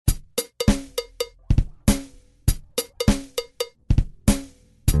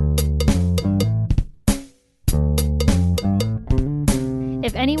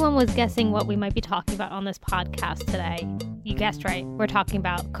anyone was guessing what we might be talking about on this podcast today, you guessed right. We're talking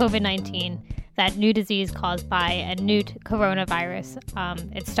about COVID-19, that new disease caused by a new coronavirus.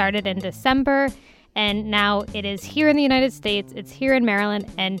 It started in December, and now it is here in the United States. It's here in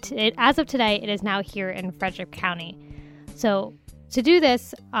Maryland, and as of today, it is now here in Frederick County. So to do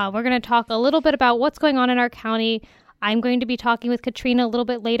this, we're going to talk a little bit about what's going on in our county. I'm going to be talking with Katryna a little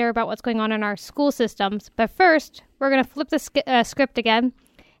bit later about what's going on in our school systems. But first, we're going to flip the script again.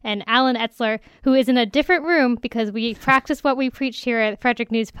 And Allen Etzler, who is in a different room because we practice what we preach here at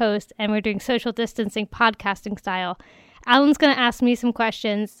Frederick News Post, and we're doing social distancing podcasting style. Allen's going to ask me some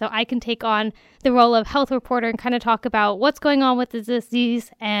questions so I can take on the role of health reporter and kind of talk about what's going on with the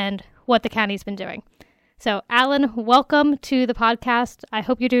disease and what the county's been doing. So, Allen, welcome to the podcast. I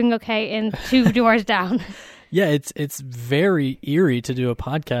hope you're doing okay in two doors down. Yeah, it's very eerie to do a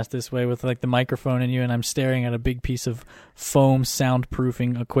podcast this way with like the microphone in you, and I'm staring at a big piece of foam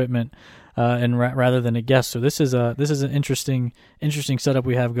soundproofing equipment, and rather than a guest. So this is an interesting setup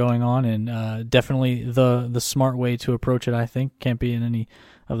we have going on, and definitely the smart way to approach it. I think can't be in any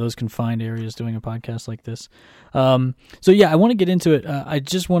of those confined areas doing a podcast like this. So yeah, I want to get into it. I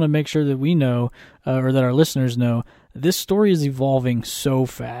just want to make sure that we know, or that our listeners know, this story is evolving so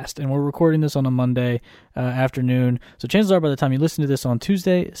fast, and we're recording this on a Monday afternoon. So chances are by the time you listen to this on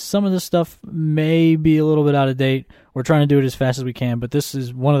Tuesday, some of this stuff may be a little bit out of date. We're trying to do it as fast as we can, but this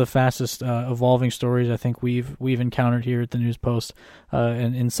is one of the fastest evolving stories I think we've encountered here at the News Post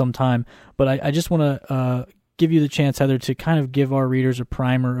in some time. But I just want to give you the chance, Heather, to kind of give our readers a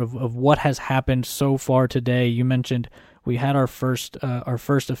primer of what has happened so far today. You mentioned we had our first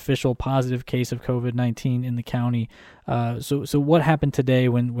official positive case of COVID-19 in the county. So what happened today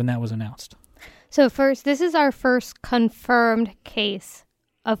when that was announced? So first, this is our first confirmed case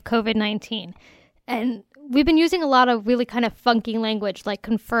of COVID-19. And we've been using a lot of really kind of funky language like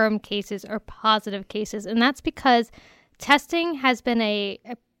confirmed cases or positive cases. And that's because testing has been a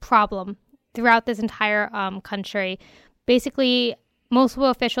problem throughout this entire country. Basically, multiple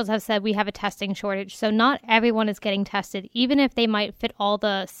officials have said we have a testing shortage, so not everyone is getting tested, even if they might fit all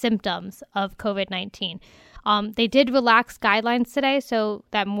the symptoms of COVID-19. They did relax guidelines today so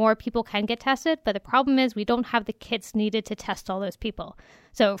that more people can get tested, but the problem is we don't have the kits needed to test all those people.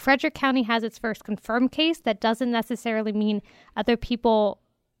 So Frederick County has its first confirmed case. That doesn't necessarily mean other people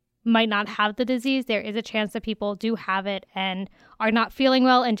might not have the disease. There is a chance that people do have it and are not feeling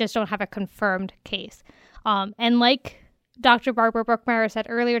well and just don't have a confirmed case. And like Dr. Barbara Brookmeyer said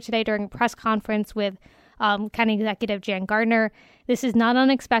earlier today during a press conference with County Executive Jan Gardner, this is not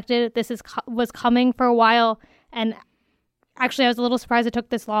unexpected. This was coming for a while. And actually, I was a little surprised it took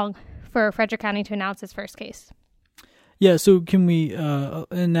this long for Frederick County to announce its first case. Yeah, so can we,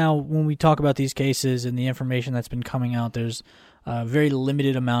 and now when we talk about these cases and the information that's been coming out, there's a very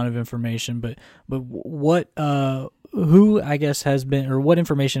limited amount of information, but what, who I guess has been, or what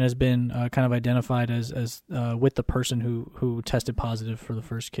information has been kind of identified as with the person who tested positive for the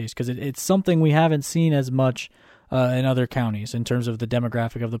first case? Because it's something we haven't seen as much in other counties in terms of the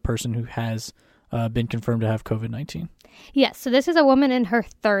demographic of the person who has been confirmed to have COVID-19. Yes, so this is a woman in her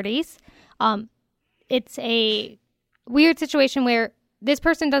 30s. It's a weird situation where this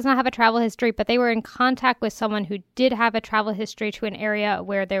person does not have a travel history, but they were in contact with someone who did have a travel history to an area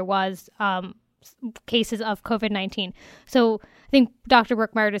where there was cases of COVID-19. So I think Dr.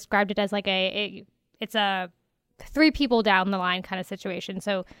 Brookmeyer described it as like it's a 3 people down the line kind of situation.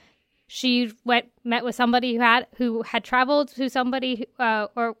 So she met with somebody who had traveled to somebody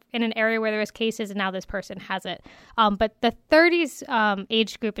or in an area where there was cases, and now this person has it. But the 30s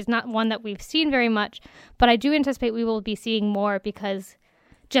age group is not one that we've seen very much, but I do anticipate we will be seeing more because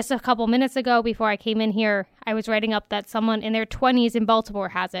just a couple minutes ago before I came in here, I was writing up that someone in their 20s in Baltimore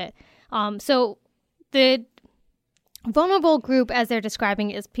has it. So the vulnerable group, as they're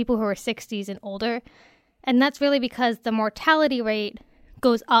describing, is people who are 60s and older. And that's really because the mortality rate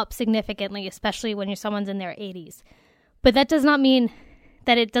goes up significantly, especially when someone's in their 80s. But that does not mean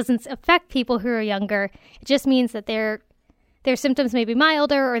that it doesn't affect people who are younger. It just means that their symptoms may be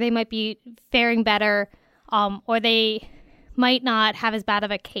milder, or they might be faring better, or they might not have as bad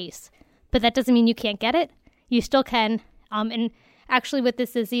of a case. But that doesn't mean you can't get it. You still can. And actually with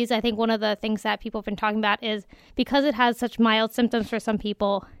this disease, I think one of the things that people have been talking about is because it has such mild symptoms for some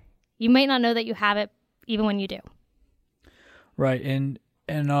people, you might not know that you have it even when you do. Right. And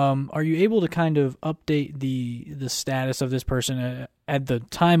are you able to kind of update the status of this person at the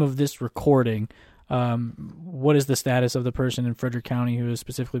time of this recording? What is the status of the person in Frederick County who has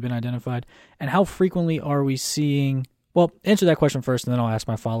specifically been identified? And how frequently are we seeing... Well, answer that question first, and then I'll ask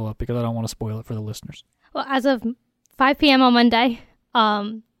my follow-up because I don't want to spoil it for the listeners. Well, as of 5 p.m. on Monday,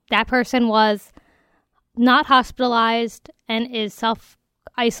 That person was not hospitalized and is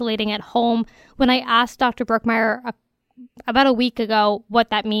self-isolating at home. When I asked Dr. Brookmeyer about a week ago what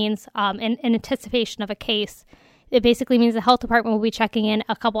that means in anticipation of a case, it basically means the health department will be checking in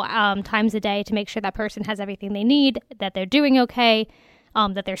a couple times a day to make sure that person has everything they need, that they're doing okay,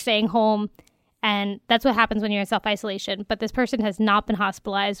 that they're staying home. And that's what happens when you're in self-isolation. But this person has not been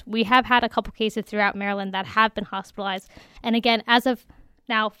hospitalized. We have had a couple cases throughout Maryland that have been hospitalized. And again, as of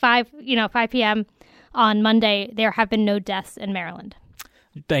now, 5 p.m. on Monday, there have been no deaths in Maryland.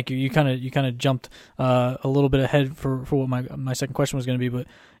 Thank you. You kind of jumped a little bit ahead for what my second question was going to be, but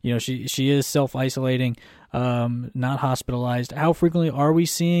she is self-isolating, not hospitalized. How frequently are we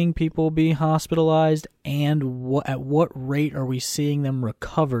seeing people be hospitalized, and at what rate are we seeing them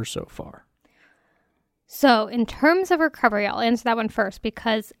recover so far? So in terms of recovery, I'll answer that one first,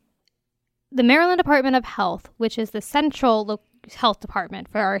 because the Maryland Department of Health, which is the central health department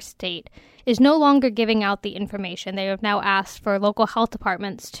for our state, is no longer giving out the information. They have now asked for local health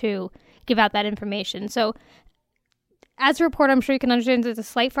departments to give out that information. So as a reporter, I'm sure you can understand there's a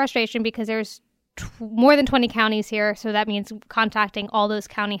slight frustration because there's more than 20 counties here. So that means contacting all those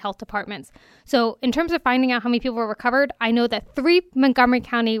county health departments. So in terms of finding out how many people were recovered, I know that 3 Montgomery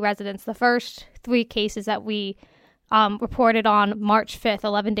County residents, the first 3 cases that we reported on March 5th,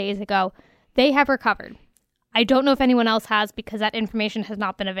 11 days ago, they have recovered. I don't know if anyone else has because that information has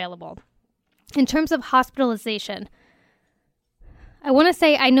not been available. In terms of hospitalization, I want to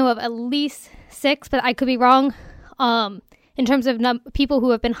say I know of at least 6, but I could be wrong. In terms of people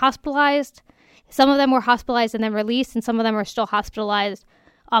who have been hospitalized, some of them were hospitalized and then released, and some of them are still hospitalized.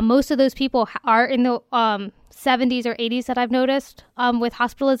 Most of those people are in the 70s or 80s that I've noticed with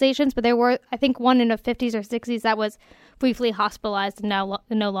hospitalizations, but there were, I think, one in the 50s or 60s that was briefly hospitalized and now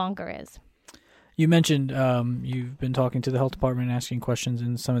no longer is. You mentioned you've been talking to the health department and asking questions,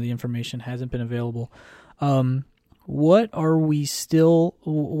 and some of the information hasn't been available. What are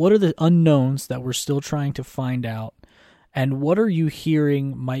the unknowns that we're still trying to find out? And what are you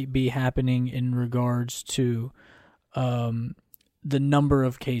hearing might be happening in regards to the number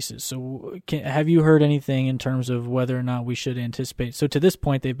of cases? So have you heard anything in terms of whether or not we should anticipate? So to this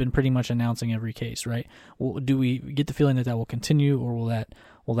point, they've been pretty much announcing every case, right? Well, do we get the feeling that will continue, or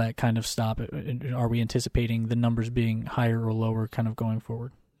will that kind of stop? Are we anticipating the numbers being higher or lower kind of going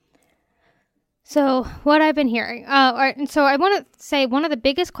forward? So what I've been hearing, so I want to say one of the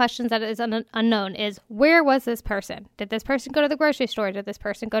biggest questions that is unknown is, where was this person? Did this person go to the grocery store? Did this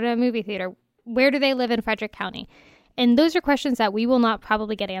person go to a movie theater? Where do they live in Frederick County? And those are questions that we will not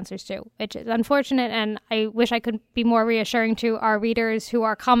probably get answers to, which is unfortunate. And I wish I could be more reassuring to our readers who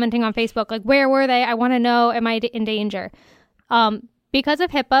are commenting on Facebook, like, where were they? I want to know, am I in danger? Because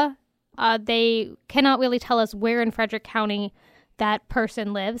of HIPAA, they cannot really tell us where in Frederick County that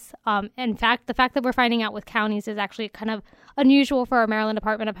person lives. In fact, the fact that we're finding out with counties is actually kind of unusual for our Maryland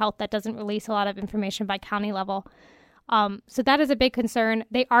Department of Health that doesn't release a lot of information by county level. So that is a big concern.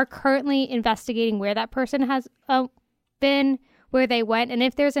 They are currently investigating where that person has been, where they went, and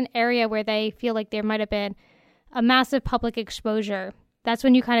if there's an area where they feel like there might have been a massive public exposure, that's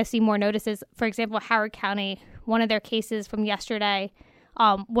when you kind of see more notices. For example, Howard County, one of their cases from yesterday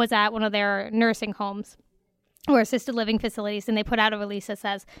was at one of their nursing homes or assisted living facilities, and they put out a release that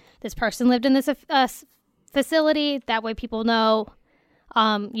says this person lived in this facility. That way people know.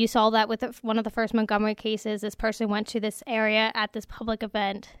 You saw that with one of the first Montgomery cases. This person went to this area at this public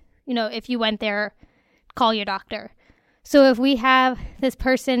event. If you went there, call your doctor. So if we have this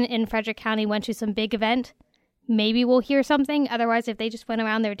person in Frederick County went to some big event, maybe we'll hear something. Otherwise, if they just went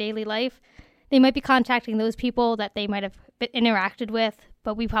around their daily life, they might be contacting those people that they might have interacted with,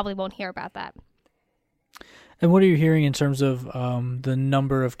 but we probably won't hear about that. And what are you hearing in terms of the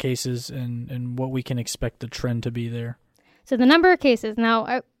number of cases and what we can expect the trend to be there? So the number of cases,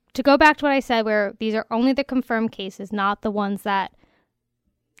 now to go back to what I said, where these are only the confirmed cases, not the ones that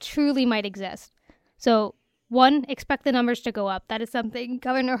truly might exist. So one, expect the numbers to go up. That is something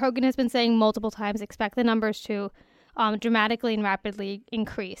Governor Hogan has been saying multiple times. Expect the numbers to dramatically and rapidly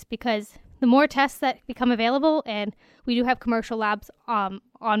increase, because the more tests that become available, and we do have commercial labs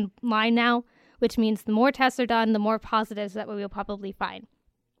online now, which means the more tests are done, the more positives that we will probably find.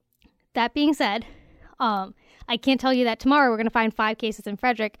 That being said, I can't tell you that tomorrow we're going to find 5 cases in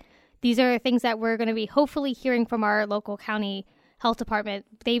Frederick. These are things that we're going to be hopefully hearing from our local county health department.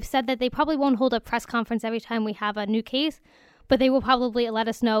 They've said that they probably won't hold a press conference every time we have a new case, but they will probably let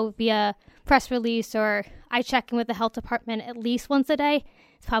us know via press release, or I check in with the health department at least once a day.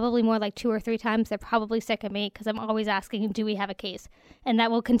 It's probably more like 2 or 3 times. They're probably sick of me because I'm always asking, do we have a case? And that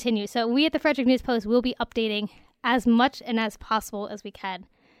will continue. So we at the Frederick News Post will be updating as much and as possible as we can.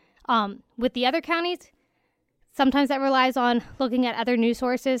 With the other counties, sometimes that relies on looking at other news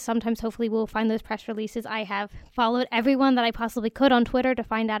sources. Sometimes, hopefully, we'll find those press releases. I have followed everyone that I possibly could on Twitter to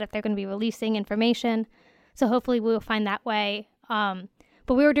find out if they're going to be releasing information. So hopefully we'll find that way.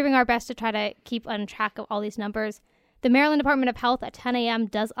 But we were doing our best to try to keep on track of all these numbers. The Maryland Department of Health at 10 a.m.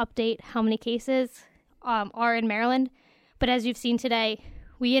 does update how many cases are in Maryland. But as you've seen today,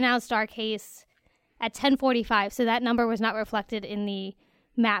 we announced our case at 10:45, so that number was not reflected in the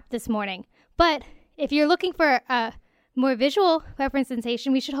map this morning. But if you're looking for a more visual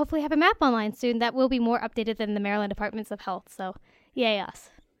representation, we should hopefully have a map online soon that will be more updated than the Maryland Departments of Health. So, yay us.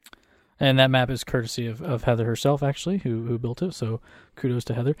 And that map is courtesy of Heather herself, actually, who built it. So kudos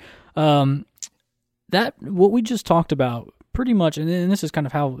to Heather. What we just talked about pretty much, and this is kind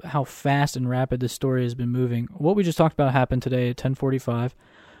of how fast and rapid this story has been moving. What we just talked about happened today at 10:45.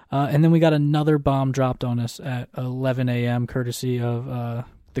 And then we got another bomb dropped on us at 11 a.m. courtesy of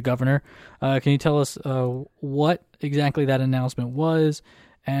the governor. Can you tell us what exactly that announcement was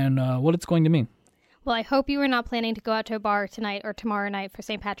and what it's going to mean? Well, I hope you were not planning to go out to a bar tonight or tomorrow night for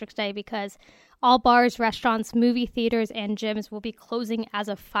St. Patrick's Day, because all bars, restaurants, movie theaters, and gyms will be closing as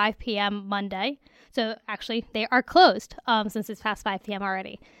of 5 p.m. Monday. So actually, they are closed since it's past 5 p.m.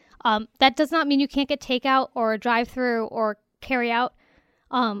 already. That does not mean you can't get takeout or drive-through or carry out.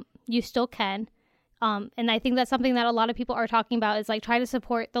 You still can. And I think that's something that a lot of people are talking about, is like try to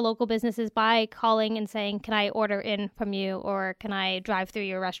support the local businesses by calling and saying, can I order in from you, or can I drive through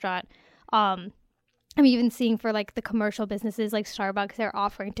your restaurant? I'm even seeing for like the commercial businesses like Starbucks, they're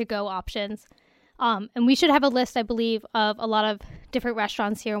offering to-go options. And we should have a list, I believe, of a lot of different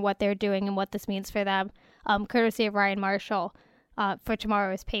restaurants here and what they're doing and what this means for them, courtesy of Ryan Marshall for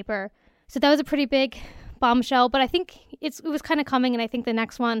tomorrow's paper. So that was a pretty big bombshell, but I think it was kind of coming, and I think the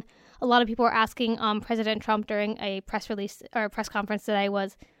next one, a lot of people were asking President Trump during a press release or press conference today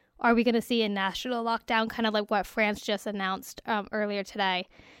was, are we going to see a national lockdown, kind of like what France just announced earlier today?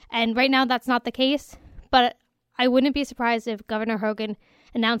 And right now that's not the case, but I wouldn't be surprised if Governor Hogan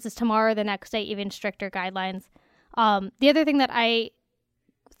announces tomorrow or the next day even stricter guidelines. The other thing that I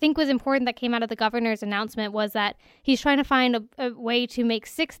think was important that came out of the governor's announcement was that he's trying to find a way to make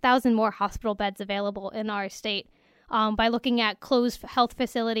 6,000 more hospital beds available in our state by looking at closed health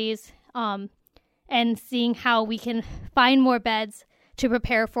facilities and seeing how we can find more beds to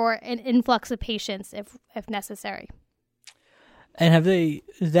prepare for an influx of patients if necessary. And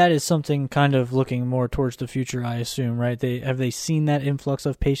that is something kind of looking more towards the future, I assume, right? Have they seen that influx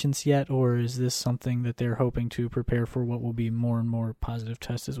of patients yet, or is this something that they're hoping to prepare for what will be more and more positive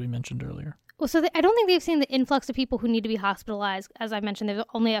tests, as we mentioned earlier? Well, so I don't think they've seen the influx of people who need to be hospitalized. As I mentioned, there's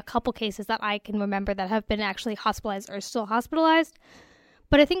only a couple cases that I can remember that have been actually hospitalized or still hospitalized.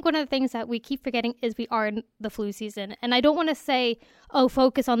 But I think one of the things that we keep forgetting is we are in the flu season. And I don't want to say,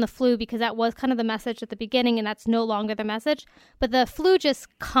 focus on the flu, because that was kind of the message at the beginning, and that's no longer the message. But the flu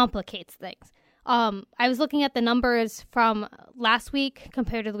just complicates things. I was looking at the numbers from last week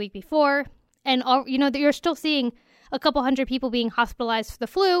compared to the week before. And, you're still seeing a couple hundred people being hospitalized for the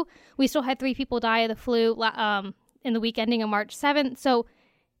flu. We still had 3 people die of the flu in the week ending on March 7th. So,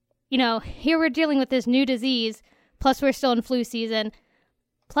 here we're dealing with this new disease, plus we're still in flu season.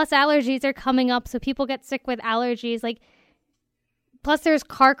 Plus allergies are coming up, so people get sick with allergies. Plus there's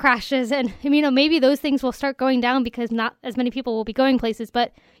car crashes, and maybe those things will start going down because not as many people will be going places.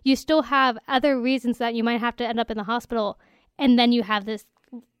 But you still have other reasons that you might have to end up in the hospital, and then you have this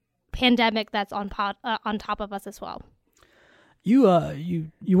pandemic that's on top of us as well.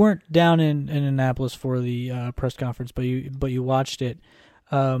 You weren't down in Annapolis for the press conference, but you watched it,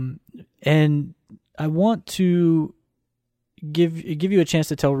 and I want to give you a chance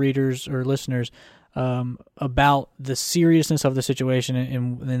to tell readers or listeners about the seriousness of the situation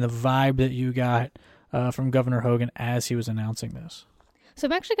and the vibe that you got from Governor Hogan as he was announcing this. So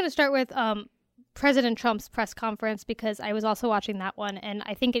I'm actually going to start with President Trump's press conference, because I was also watching that one, and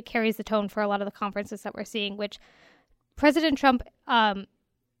I think it carries the tone for a lot of the conferences that we're seeing, which President Trump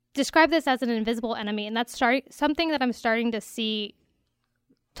described this as an invisible enemy, and that's something that I'm starting to see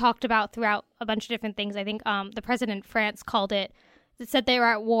talked about throughout a bunch of different things. I think the president of France called it, said they were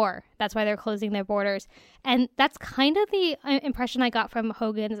at war. That's why they're closing their borders. And that's kind of the impression I got from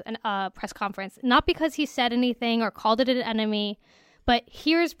Hogan's press conference. Not because he said anything or called it an enemy, but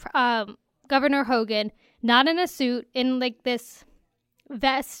here's Governor Hogan, not in a suit, in like this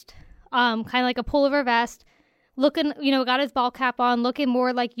vest, kind of like a pullover vest, looking, got his ball cap on, looking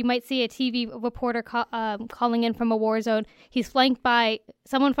more like you might see a TV reporter calling in from a war zone. He's flanked by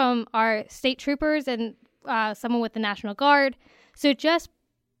someone from our state troopers and someone with the National Guard. So just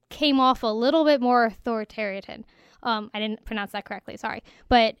came off a little bit more authoritarian. I didn't pronounce that correctly, sorry.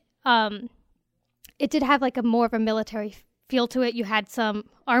 But it did have like a more of a military feel to it. You had some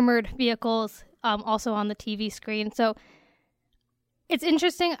armored vehicles also on the TV screen. So it's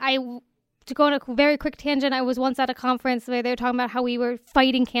interesting. To go on a very quick tangent, I was once at a conference where they were talking about how we were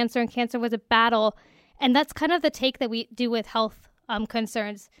fighting cancer and cancer was a battle. And that's kind of the take that we do with health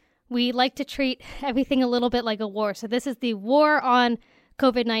concerns. We like to treat everything a little bit like a war. So this is the war on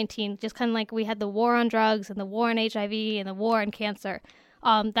COVID-19, just kind of like we had the war on drugs and the war on HIV and the war on cancer.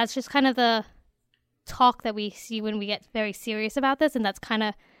 That's just kind of the talk that we see when we get very serious about this, and that's kind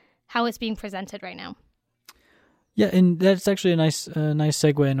of how it's being presented right now. Yeah, and that's actually a nice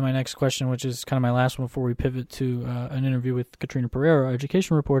segue into my next question, which is kind of my last one before we pivot to an interview with Katryna Perera, our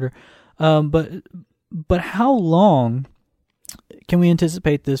education reporter. But how long can we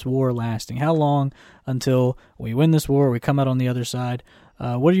anticipate this war lasting? How long until we win this war, we come out on the other side?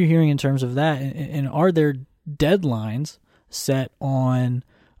 What are you hearing in terms of that? And are there deadlines set on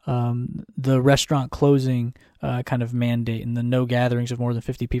the restaurant closing kind of mandate and the no gatherings of more than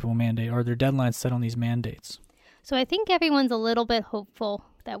 50 people mandate? Are there deadlines set on these mandates? So I think everyone's a little bit hopeful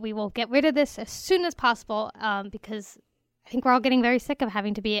that we will get rid of this as soon as possible because I think we're all getting very sick of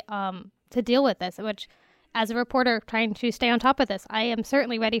having to be to deal with this, which as a reporter trying to stay on top of this, I am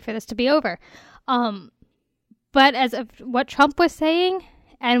certainly ready for this to be over. But as of what Trump was saying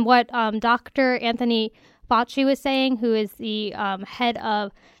and what Dr. Anthony Fauci was saying, who is the head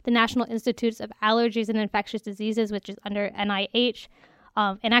of the National Institutes of Allergies and Infectious Diseases, which is under NIH,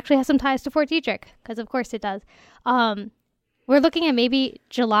 and actually has some ties to Fort Detrick, because of course it does. We're looking at maybe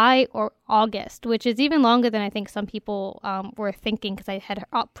July or August, which is even longer than I think some people were thinking, because I had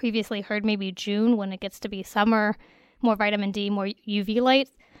previously heard maybe June when it gets to be summer, more vitamin D, more UV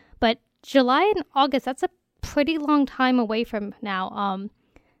lights. But July and August, that's a pretty long time away from now,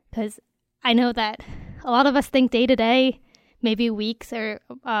 because I know that a lot of us think day to day, maybe weeks are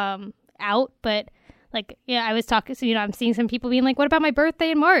out, but like, yeah, I was talking, so, I'm seeing some people being like, what about my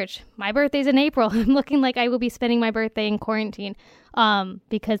birthday in March? My birthday's in April. I'm looking like I will be spending my birthday in quarantine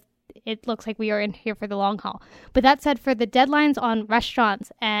because it looks like we are in here for the long haul. But that said, for the deadlines on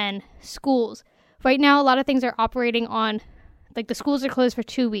restaurants and schools, right now, a lot of things are operating on, like the schools are closed for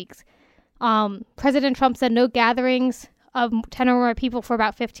 2 weeks. President Trump said no gatherings of 10 or more people for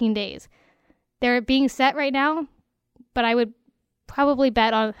about 15 days. They're being set right now, but I would probably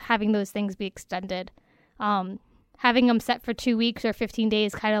bet on having those things be extended. Having them set for 2 weeks or 15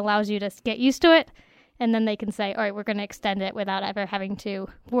 days kind of allows you to get used to it, and then they can say, all right, we're going to extend it without ever having to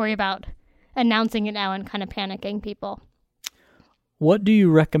worry about announcing it now and kind of panicking people. What do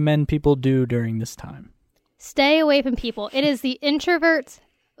you recommend people do during this time? Stay away from people. It is the introverts,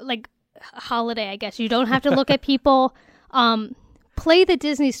 like, holiday, I guess. You don't have to look at people. Play the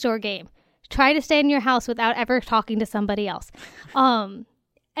Disney Store game. Try to stay in your house without ever talking to somebody else. And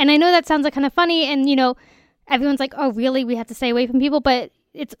I know that sounds like kind of funny, and everyone's like, oh, really? We have to stay away from people? But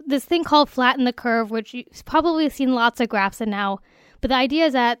it's this thing called flatten the curve, which you've probably seen lots of graphs in now. But the idea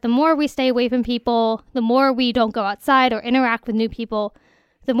is that the more we stay away from people, the more we don't go outside or interact with new people,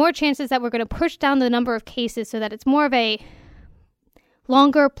 the more chances that we're going to push down the number of cases so that it's more of a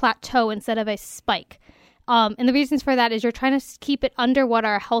longer plateau instead of a spike. And the reasons for that is you're trying to keep it under what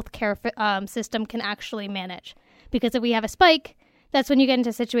our healthcare system can actually manage. Because if we have a spike, that's when you get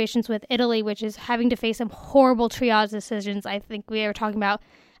into situations with Italy, which is having to face some horrible triage decisions. I think we were talking about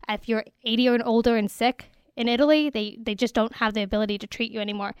if you're 80 or older and sick in Italy, they just don't have the ability to treat you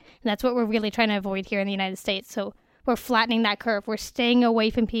anymore. And that's what we're really trying to avoid here in the United States. So we're flattening that curve. We're staying away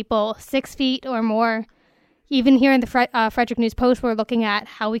from people 6 feet or more. Even here in the Frederick News Post, we're looking at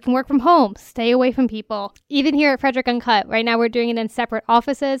how we can work from home, stay away from people. Even here at Frederick Uncut, right now we're doing it in separate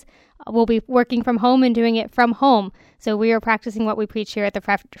offices. We'll be working from home and doing it from home. So we are practicing what we preach here at the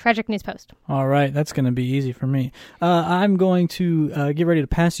Frederick News Post. All right, that's going to be easy for me. I'm going to get ready to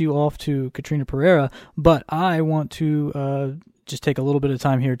pass you off to Katryna Perera, but I want to just take a little bit of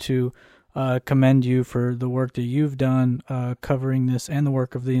time here to commend you for the work that you've done covering this and the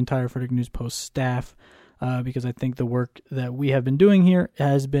work of the entire Frederick News Post staff. Because I think the work that we have been doing here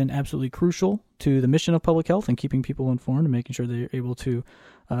has been absolutely crucial to the mission of public health and keeping people informed and making sure they're able to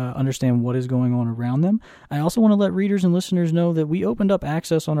understand what is going on around them. I also want to let readers and listeners know that we opened up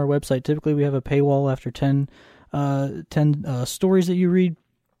access on our website. Typically, we have a paywall after 10 stories that you read.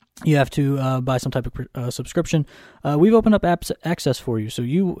 You have to buy some type of subscription. We've opened up access for you, so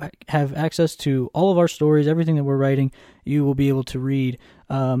you have access to all of our stories, everything that we're writing. You will be able to read.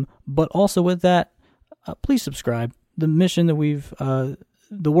 But also with that, please subscribe. The mission that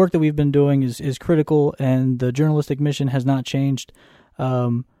the work that we've been doing is critical, and the journalistic mission has not changed.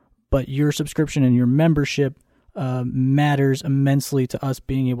 but your subscription and your membership matters immensely to us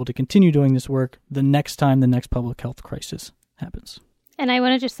being able to continue doing this work the next time the next public health crisis happens. And I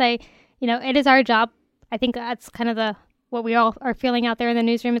want to just say, it is our job. I think that's kind of what we all are feeling out there in the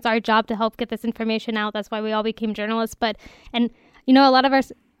newsroom. It's our job to help get this information out. That's why we all became journalists. A lot of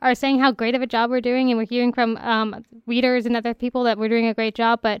us are saying how great of a job we're doing, and we're hearing from readers and other people that we're doing a great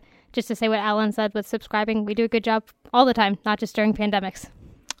job. But just to say what Allen said with subscribing, we do a good job all the time, not just during pandemics.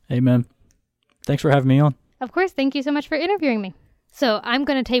 Amen. Thanks for having me on. Of course. Thank you so much for interviewing me. So I'm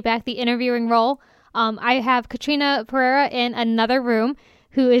going to take back the interviewing role. I have Katryna Perera in another room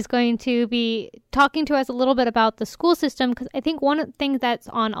who is going to be talking to us a little bit about the school system, because I think one of the things that's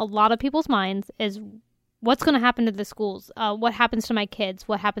on a lot of people's minds is what's going to happen to the schools, what happens to my kids,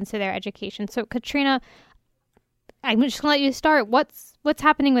 what happens to their education. So Katryna, I'm just going to let you start. What's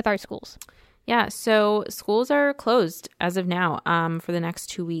happening with our schools? Yeah, so schools are closed as of now for the next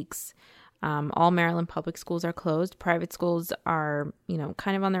 2 weeks. All Maryland public schools are closed. Private schools are,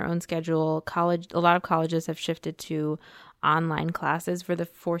 kind of on their own schedule. A lot of colleges have shifted to online classes for the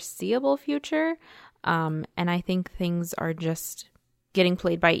foreseeable future. And I think things are just getting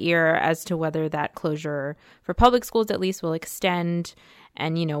played by ear as to whether that closure for public schools at least will extend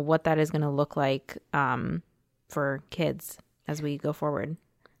and, what that is going to look like for kids as we go forward.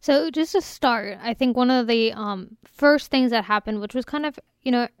 So just to start, I think one of the first things that happened, which was kind of,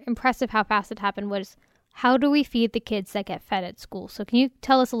 impressive how fast it happened, was how do we feed the kids that get fed at school? So can you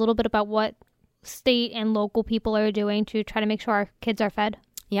tell us a little bit about what state and local people are doing to try to make sure our kids are fed?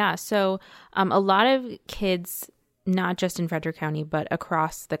 Yeah, so a lot of kids, not just in Frederick County, but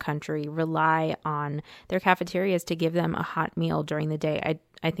across the country, rely on their cafeterias to give them a hot meal during the day.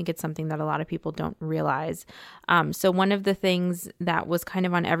 I think it's something that a lot of people don't realize. So one of the things that was kind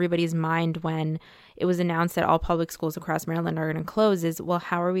of on everybody's mind when it was announced that all public schools across Maryland are going to close is, well,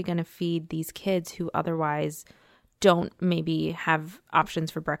 how are we going to feed these kids who otherwise don't maybe have options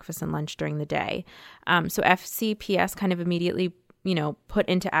for breakfast and lunch during the day? So FCPS kind of immediately, put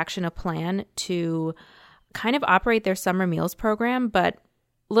into action a plan to kind of operate their summer meals program, but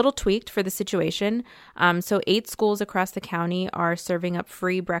little tweaked for the situation. So 8 schools across the county are serving up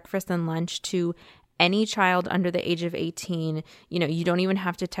free breakfast and lunch to any child under the age of 18. You don't even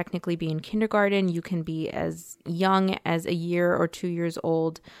have to technically be in kindergarten. You can be as young as a year or 2 years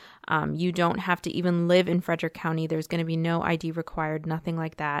old. You don't have to even live in Frederick County. There's going to be no ID required, nothing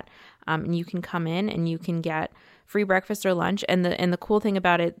like that. And you can come in and you can get free breakfast or lunch. And the cool thing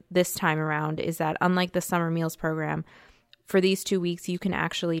about it this time around is that unlike the summer meals program, for these 2 weeks, you can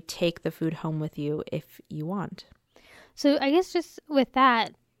actually take the food home with you if you want. So I guess just with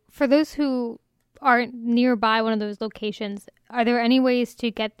that, for those who aren't nearby one of those locations, are there any ways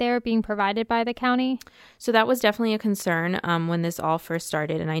to get there being provided by the county? So that was definitely a concern when this all first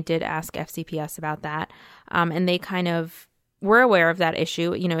started, and I did ask FCPS about that. And they kind of were aware of that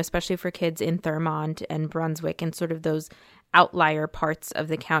issue, especially for kids in Thurmont and Brunswick and sort of those outlier parts of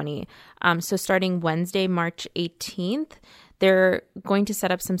the county. So starting Wednesday, March 18th, they're going to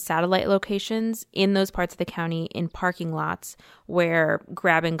set up some satellite locations in those parts of the county in parking lots where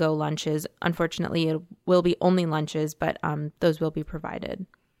grab and go lunches, unfortunately, it will be only lunches, but those will be provided.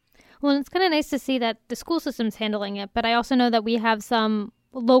 Well, it's kind of nice to see that the school system's handling it, but I also know that we have some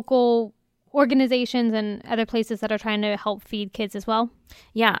local organizations and other places that are trying to help feed kids as well.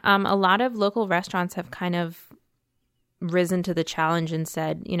 Yeah, a lot of local restaurants have kind of risen to the challenge and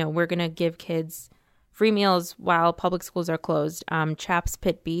said, we're going to give kids free meals while public schools are closed. Chaps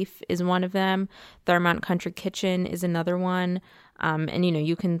Pit Beef is one of them. Thurmont Country Kitchen is another one. And,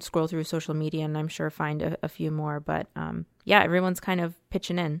 you can scroll through social media and I'm sure find a few more. But, everyone's kind of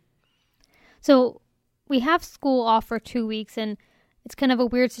pitching in. So we have school off for 2 weeks, and it's kind of a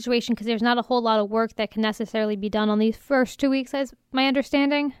weird situation because there's not a whole lot of work that can necessarily be done on these first 2 weeks, as my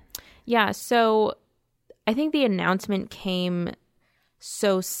understanding. Yeah, so I think the announcement came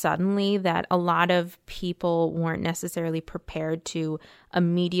so suddenly that a lot of people weren't necessarily prepared to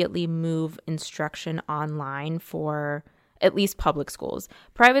immediately move instruction online for at least public schools.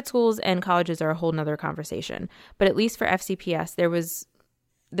 Private schools and colleges are a whole nother conversation. But at least for FCPS,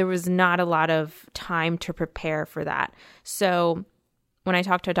 there was not a lot of time to prepare for that. So when I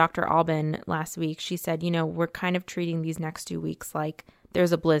talked to Dr. Albin last week, she said, we're kind of treating these next 2 weeks like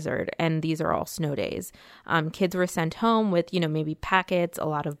there's a blizzard and these are all snow days. Kids were sent home with, maybe packets, a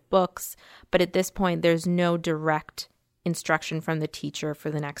lot of books. But at this point, there's no direct instruction from the teacher for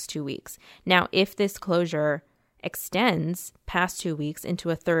the next 2 weeks. Now, if this closure extends past 2 weeks into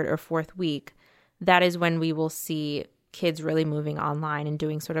a third or fourth week, that is when we will see kids really moving online and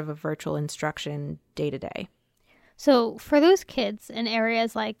doing sort of a virtual instruction day to day. So for those kids in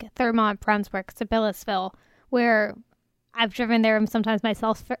areas like Thurmont, Brunswick, Sabellisville, where I've driven there and sometimes my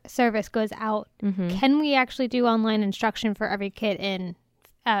self-service goes out, can we actually do online instruction for every kid in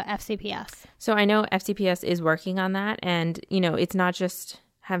FCPS? So I know FCPS is working on that. And, it's not just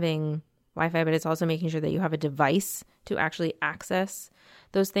having Wi-Fi, but it's also making sure that you have a device to actually access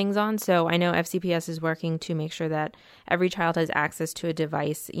those things on. So I know FCPS is working to make sure that every child has access to a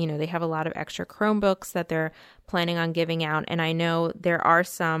device. They have a lot of extra Chromebooks that they're planning on giving out. And I know there are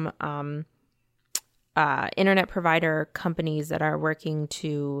some internet provider companies that are working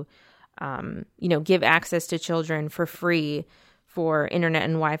to, give access to children for free for internet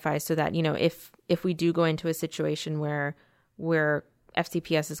and Wi-Fi, so that, if we do go into a situation where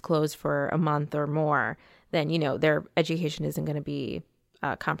FCPS is closed for a month or more, then, their education isn't going to be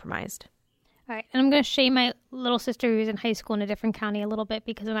compromised. All right. And I'm going to shame my little sister who's in high school in a different county a little bit,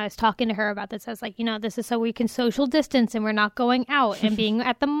 because when I was talking to her about this, I was like, this is so we can social distance and we're not going out and being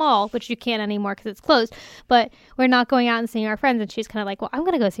at the mall, which you can't anymore because it's closed, but we're not going out and seeing our friends. And she's kind of like, well, I'm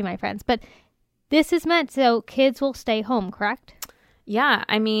going to go see my friends. But this is meant so kids will stay home, correct? Yeah.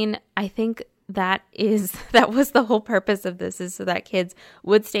 I mean, I think that was the whole purpose of this, is so that kids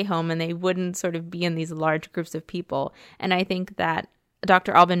would stay home and they wouldn't sort of be in these large groups of people. And I think that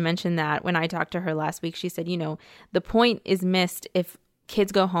Dr. Albin mentioned that when I talked to her last week. She said, the point is missed if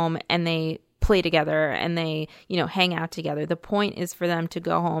kids go home and they play together and they, hang out together. The point is for them to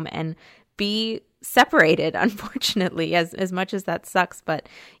go home and be separated, unfortunately, as much as that sucks. But,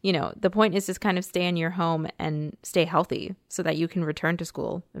 the point is just kind of stay in your home and stay healthy so that you can return to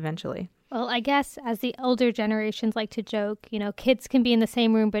school eventually. Well, I guess as the older generations like to joke, kids can be in the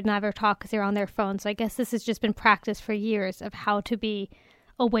same room but never talk because they're on their phones. So I guess this has just been practice for years of how to be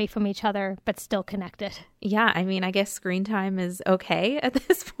away from each other but still connected. Yeah, I mean, I guess screen time is okay at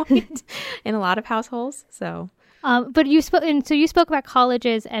this point in a lot of households. So, but you spoke about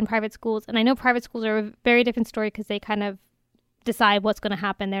colleges and private schools, and I know private schools are a very different story because they kind of decide what's going to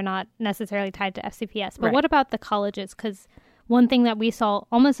happen. They're not necessarily tied to FCPS. But What about the colleges? Because one thing that we saw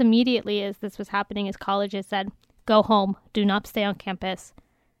almost immediately as this was happening is colleges said, go home, do not stay on campus,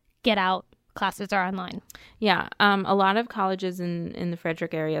 get out, classes are online. Yeah, a lot of colleges in the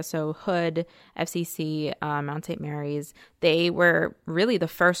Frederick area, so Hood, FCC, Mount St. Mary's, they were really the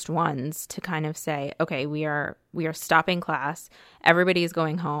first ones to kind of say, okay, we are stopping class, everybody is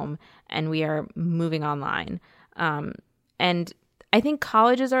going home, and we are moving online. And I think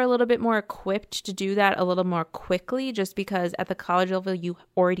colleges are a little bit more equipped to do that a little more quickly, just because at the college level, you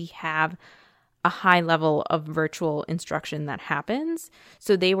already have a high level of virtual instruction that happens.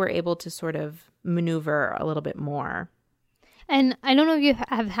 So they were able to sort of maneuver a little bit more. And I don't know if you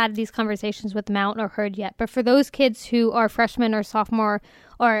have had these conversations with Mount or Hood yet, but for those kids who are freshmen or sophomore,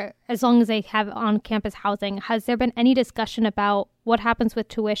 or as long as they have on-campus housing, has there been any discussion about what happens with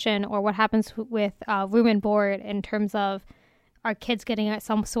tuition or what happens with room and board in terms of are kids getting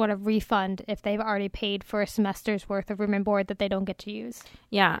some sort of refund if they've already paid for a semester's worth of room and board that they don't get to use?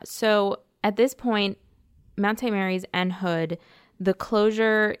 Yeah. So at this point, Mount St. Mary's and Hood, the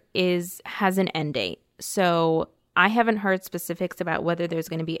closure has an end date. So I haven't heard specifics about whether there's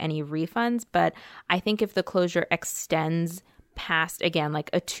going to be any refunds, but I think if the closure extends past, again, like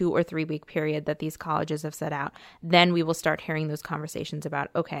a 2 or 3 week period that these colleges have set out, then we will start hearing those conversations about,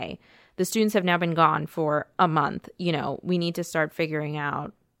 okay, the students have now been gone for a month. We need to start figuring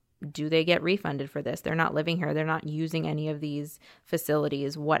out, do they get refunded for this? They're not living here. They're not using any of these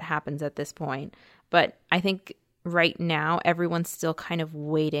facilities. What happens at this point? But I think right now, everyone's still kind of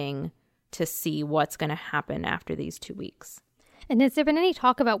waiting to see what's going to happen after these 2 weeks. And has there been any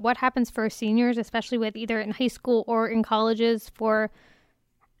talk about what happens for seniors, especially with either in high school or in colleges, for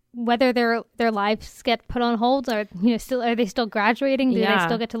whether their lives get put on hold, or are they still graduating? Do they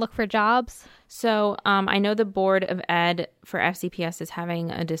still get to look for jobs? So I know the Board of Ed for FCPS is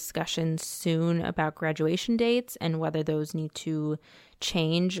having a discussion soon about graduation dates and whether those need to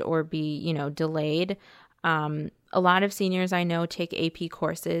change or be delayed. A lot of seniors I know take AP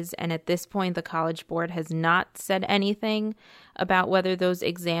courses, and at this point, the College Board has not said anything about whether those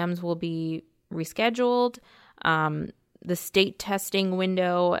exams will be rescheduled. The state testing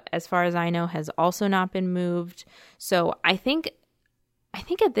window, as far as I know, has also not been moved. So I think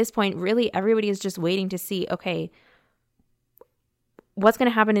at this point, really, everybody is just waiting to see, okay, what's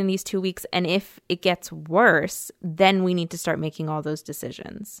going to happen in these 2 weeks? And if it gets worse, then we need to start making all those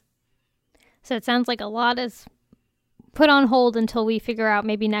decisions. So it sounds like a lot is put on hold until we figure out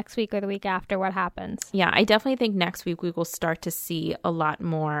maybe next week or the week after what happens. Yeah, I definitely think next week we will start to see a lot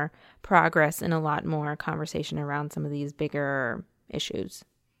more progress and a lot more conversation around some of these bigger issues.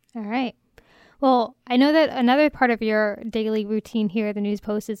 All right. Well, I know that another part of your daily routine here at the News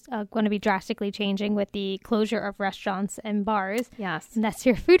Post is going to be drastically changing with the closure of restaurants and bars. Yes. And that's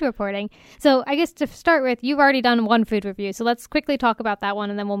your food reporting. So I guess to start with, you've already done one food review. So let's quickly talk about that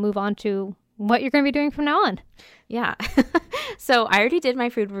one, and then we'll move on to what you're going to be doing from now on. Yeah. So I already did my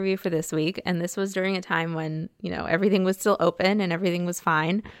food review for this week, and this was during a time when, everything was still open and everything was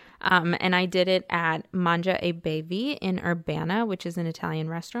fine. And I did it at Mangia e Bevi in Urbana, which is an Italian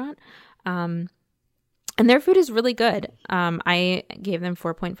restaurant. And their food is really good. I gave them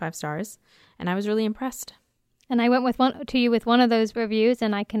 4.5 stars, and I was really impressed. And I went with one of those reviews,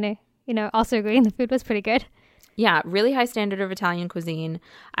 and I can, also agree the food was pretty good. Yeah, really high standard of Italian cuisine.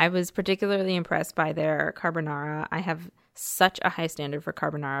 I was particularly impressed by their carbonara. I have such a high standard for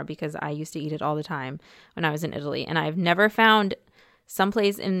carbonara because I used to eat it all the time when I was in Italy, and I've never found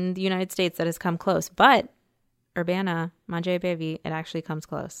someplace in the United States that has come close. But Urbana, Mangia e Bevi, it actually comes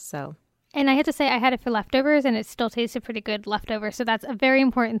close. So. And I had to say, I had it for leftovers, and it still tasted pretty good leftovers. So that's a very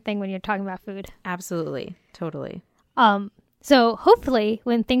important thing when you're talking about food. Absolutely. Totally. So hopefully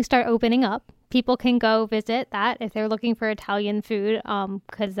when things start opening up, people can go visit that if they're looking for Italian food,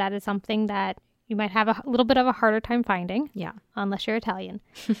 because that is something that you might have a little bit of a harder time finding. Yeah. Unless you're Italian.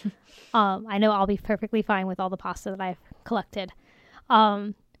 I know I'll be perfectly fine with all the pasta that I've collected.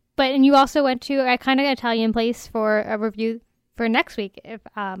 And you also went to a kind of Italian place for a review for next week, if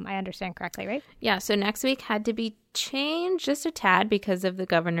I understand correctly, right? Yeah, so next week had to be changed just a tad because of the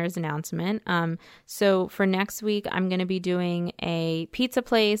governor's announcement. So for next week, I'm going to be doing a pizza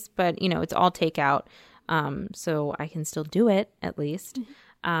place, but, it's all takeout, so I can still do it at least.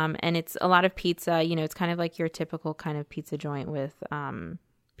 Mm-hmm. And it's a lot of pizza. It's kind of like your typical kind of pizza joint with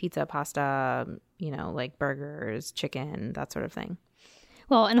pizza, pasta, like burgers, chicken, that sort of thing.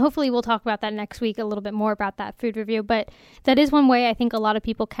 Well, and hopefully we'll talk about that next week, a little bit more about that food review. But that is one way I think a lot of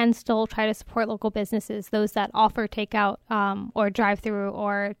people can still try to support local businesses, those that offer takeout or drive-through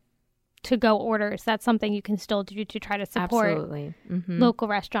or to-go orders. That's something you can still do to try to support Absolutely. Mm-hmm. local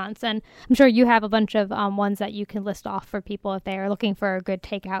restaurants. And I'm sure you have a bunch of ones that you can list off for people if they are looking for a good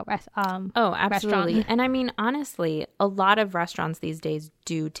takeout Oh, absolutely. restaurant. And I mean, honestly, a lot of restaurants these days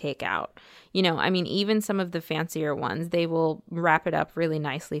do take out. Even some of the fancier ones, they will wrap it up really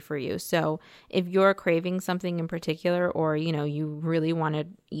nicely for you. So if you're craving something in particular or, you really want to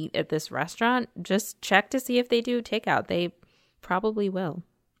eat at this restaurant, just check to see if they do takeout. They probably will.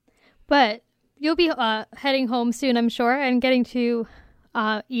 But you'll be heading home soon, I'm sure, and getting to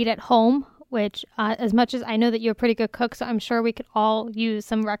eat at home, which as much as I know that you're a pretty good cook, so I'm sure we could all use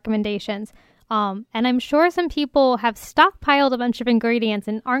some recommendations. And I'm sure some people have stockpiled a bunch of ingredients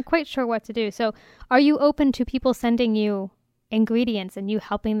and aren't quite sure what to do. So are you open to people sending you ingredients and you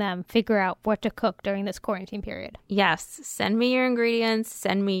helping them figure out what to cook during this quarantine period? Yes. Send me your ingredients.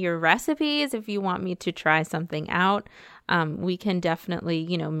 Send me your recipes if you want me to try something out. We can definitely,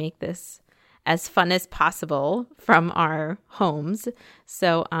 make this as fun as possible from our homes.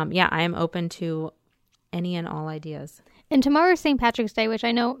 So, I am open to any and all ideas. And tomorrow's St. Patrick's Day, which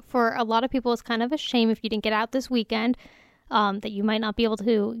I know for a lot of people is kind of a shame if you didn't get out this weekend, that you might not be able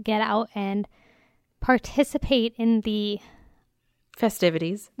to get out and participate in the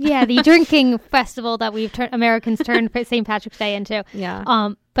festivities. Yeah, the drinking festival that Americans turned St. Patrick's Day into. Yeah.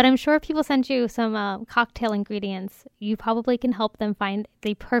 But I'm sure if people send you some cocktail ingredients, you probably can help them find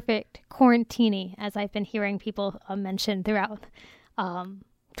the perfect quarantini, as I've been hearing people mention throughout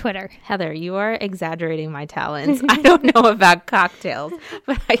Twitter. Heather, you are exaggerating my talents. I don't know about cocktails,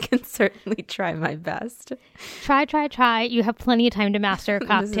 but I can certainly try my best. Try. You have plenty of time to master a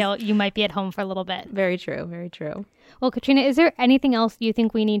cocktail. You might be at home for a little bit. Very true. Very true. Well, Katryna, is there anything else you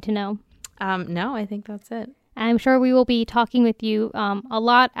think we need to know? No, I think that's it. I'm sure we will be talking with you a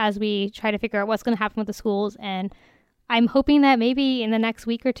lot as we try to figure out what's going to happen with the schools. And I'm hoping that maybe in the next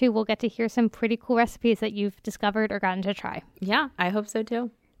week or two, we'll get to hear some pretty cool recipes that you've discovered or gotten to try. Yeah, I hope so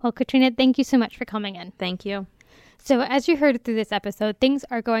too. Well, Katryna, thank you so much for coming in. Thank you. So as you heard through this episode, things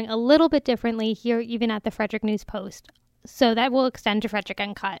are going a little bit differently here, even at the Frederick News Post. So that will extend to Frederick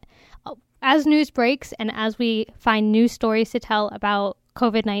Uncut. As news breaks and as we find new stories to tell about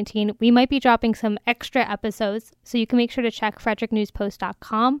COVID-19, we might be dropping some extra episodes. So you can make sure to check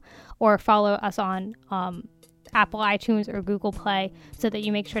fredericknewspost.com or follow us on Apple iTunes or Google Play so that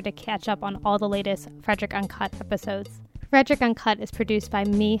you make sure to catch up on all the latest Frederick Uncut episodes. Frederick Uncut is produced by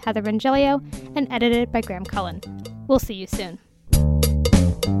me, Heather Mongilio, and edited by Graham Cullen. We'll see you soon.